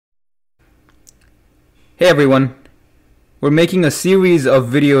Hey everyone, we're making a series of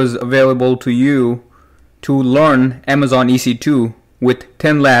videos available to you to learn Amazon EC2 with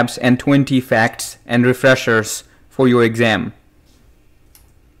 10 labs and 20 facts and refreshers for your exam.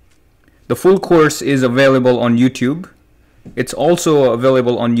 The full course is available on YouTube. It's also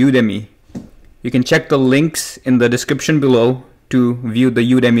available on Udemy. You can check the links in the description below to view the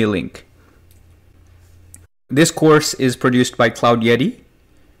Udemy link. This course is produced by CloudYeti.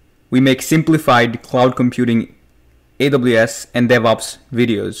 We make simplified cloud computing, AWS, and DevOps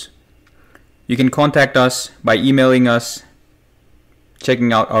videos. You can contact us by emailing us,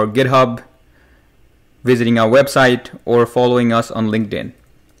 checking out our GitHub, visiting our website, or following us on LinkedIn.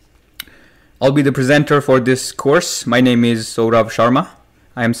 I'll be the presenter for this course. My name is Saurav Sharma.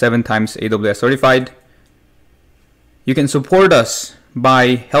 I am 7 times AWS certified. You can support us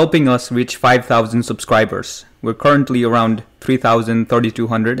by helping us reach 5,000 subscribers. We're currently around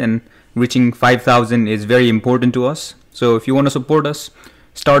 3,200 and reaching 5,000 is very important to us. So if you want to support us,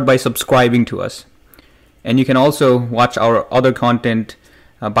 start by subscribing to us. And you can also watch our other content,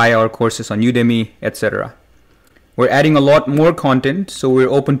 buy our courses on Udemy, etc. We're adding a lot more content, so we're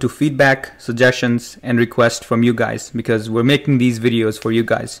open to feedback, suggestions, and requests from you guys because we're making these videos for you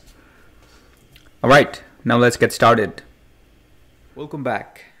guys. Alright, now let's get started. Welcome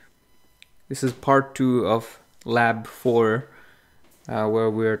back. This is part 2 of Lab 4 where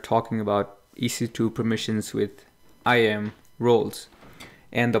we're talking about EC2 permissions with IAM roles.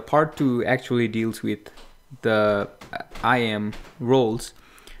 And the part 2 actually deals with the IAM roles.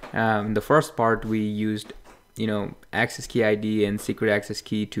 In the first part we used access key ID and secret access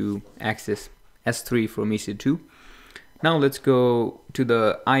key to access S3 from EC2. Now let's go to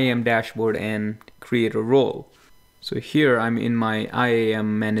the IAM dashboard and create a role. So here I'm in my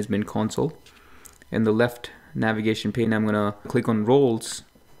IAM management console. In the left navigation pane, I'm gonna click on roles,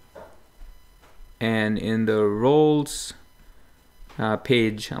 and in the roles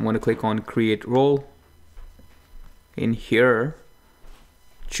page, I'm gonna click on create role. In here,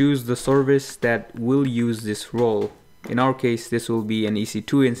 choose the service that will use this role. In our case, this will be an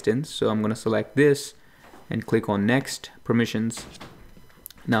EC2 instance, so I'm gonna select this and click on next permissions.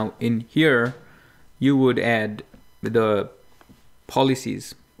 Now in here, you would add the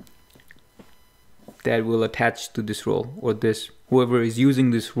policies that will attach to this role, or whoever is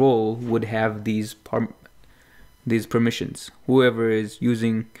using this role would have these permissions. Whoever is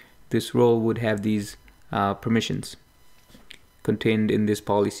using this role would have these permissions contained in these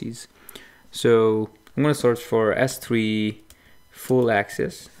policies. So I'm going to search for S3 full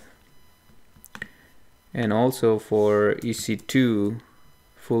access and also for EC2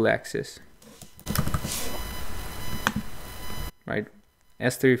 full access. Right,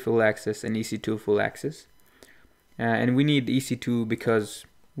 S3 full access and EC2 full access, and we need EC2 because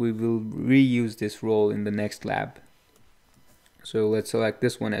we will reuse this role in the next lab. So let's select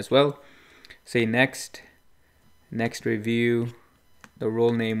this one as well, say next review. The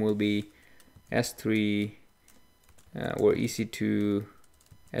role name will be S3 or EC2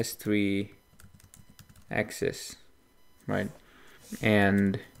 S3 access, right?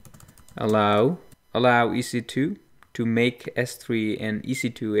 And allow EC2 to make S3 and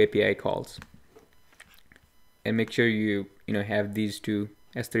EC2 API calls, and make sure you have these two,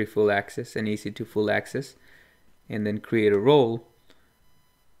 S3 full access and EC2 full access, and then create a role,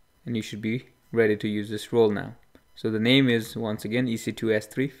 and you should be ready to use this role now. So the name is once again EC2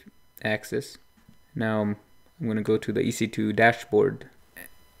 S3 access. Now I'm going to go to the EC2 dashboard,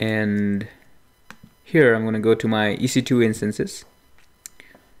 and here I'm going to go to my EC2 instances.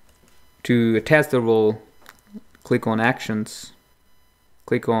 To attach the role, click on Actions,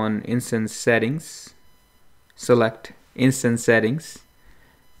 click on Instance Settings, select Instance Settings,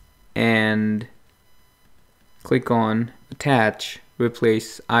 and click on Attach,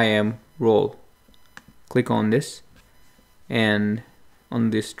 Replace IAM Role. Click on this, and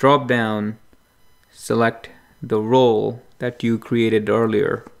on this drop down, select the role that you created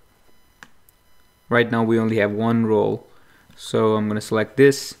earlier. Right now we only have one role, so I'm going to select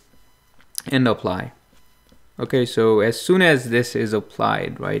this and apply. Okay, so as soon as this is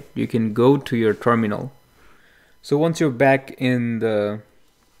applied, right, you can go to your terminal. So once you're back in the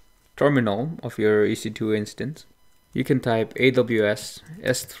terminal of your EC2 instance, you can type AWS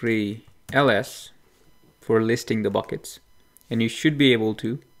S3 LS for listing the buckets, and you should be able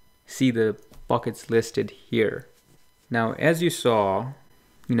to see the buckets listed here. Now, as you saw,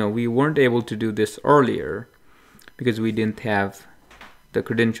 we weren't able to do this earlier because we didn't have the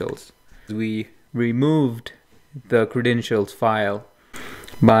credentials. We removed the credentials file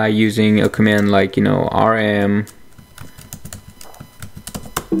by using a command like rm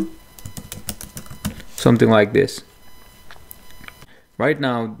something like this. Right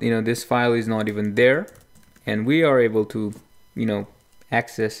now, this file is not even there, and we are able to,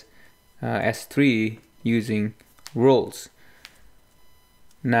 access S3 using roles.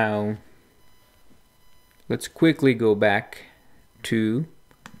 Now, let's quickly go back to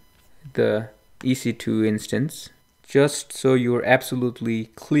the EC2 instance. Just so you're absolutely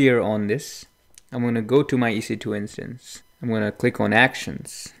clear on this, I'm going to go to my EC2 instance. I'm going to click on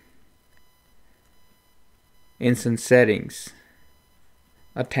Actions, Instance Settings,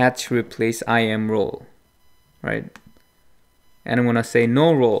 Attach, Replace IAM Role, right? And I'm going to say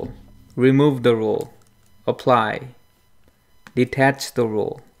No Role, Remove the role, Apply, Detach the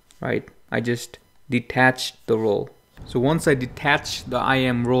role, right? I just detached the role. So once I detach the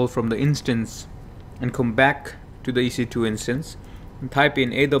IAM role from the instance and come back to the EC2 instance and type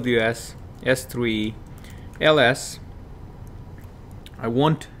in AWS S3 LS, I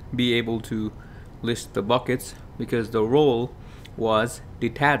won't be able to list the buckets because the role was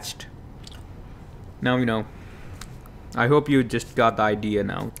detached. Now, I hope you just got the idea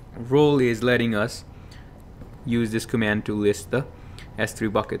now. Role is letting us use this command to list the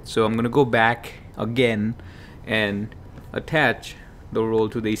S3 bucket. So I'm going to go back again and attach the role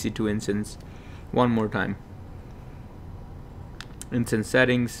to the EC2 instance one more time. Instance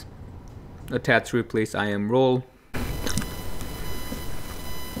Settings, Attach, Replace IAM Role,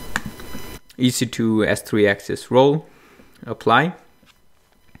 EC2 S3 Access Role, Apply.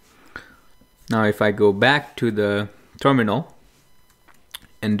 Now if I go back to the terminal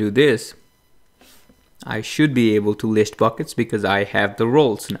and do this, I should be able to list buckets because I have the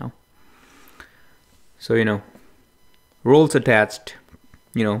roles now. So, roles attached,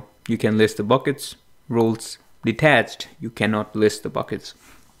 you can list the buckets. Roles detached, you cannot list the buckets.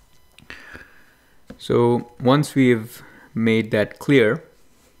 So once we've made that clear,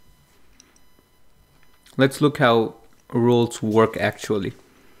 let's look how roles work actually.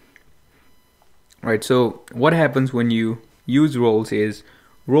 Right, so what happens when you use roles is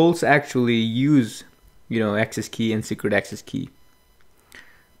roles actually use access key and secret access key,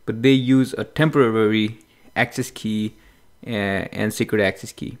 but they use a temporary access key and secret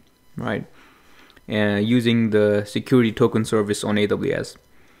access key, right? Using the security token service on AWS.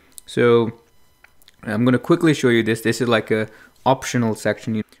 So I'm going to quickly show you this. This is like a optional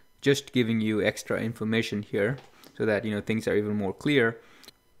section, just giving you extra information here so that things are even more clear.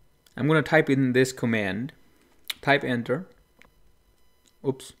 I'm going to type in this command, type enter,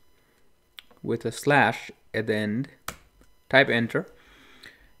 with a slash at the end, type enter,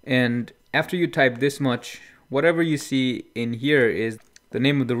 and after you type this much, whatever you see in here is the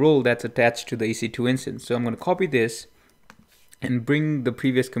name of the role that's attached to the EC2 instance. So I'm going to copy this and bring the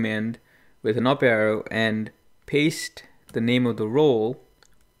previous command with an up arrow and paste the name of the role,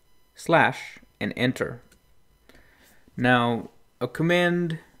 slash, and enter. Now a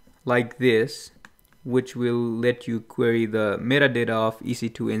command like this, which will let you query the metadata of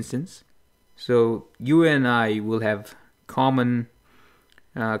EC2 instance. So you and I will have common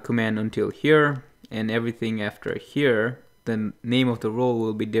command until here, and everything after here, the name of the role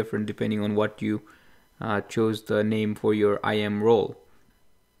will be different depending on what you chose the name for your IAM role.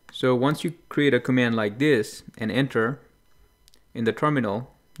 So once you create a command like this and enter in the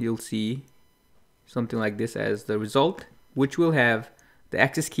terminal, you'll see something like this as the result, which will have the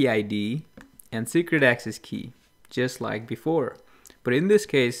access key ID and secret access key, just like before. But in this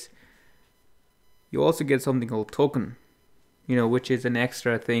case, you also get something called token, which is an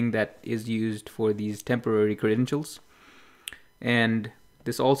extra thing that is used for these temporary credentials. And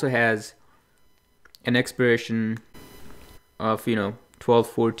this also has an expiration of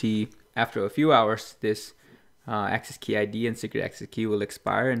 1240. After a few hours, this access key ID and secret access key will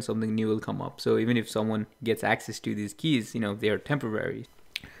expire and something new will come up. So even if someone gets access to these keys, they are temporary.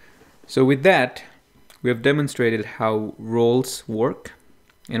 So with that, we have demonstrated how roles work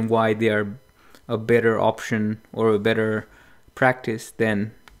and why they are a better option or a better practice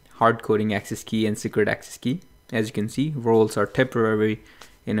than hard coding access key and secret access key. As you can see, roles are temporary,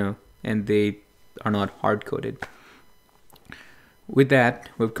 and they are not hard coded. With that,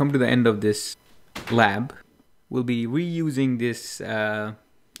 we've come to the end of this lab. We'll be reusing this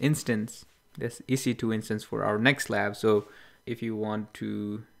instance, this EC2 instance, for our next lab. So if you want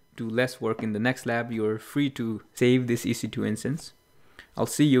to do less work in the next lab, you're free to save this EC2 instance. I'll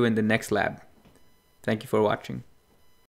see you in the next lab. Thank you for watching.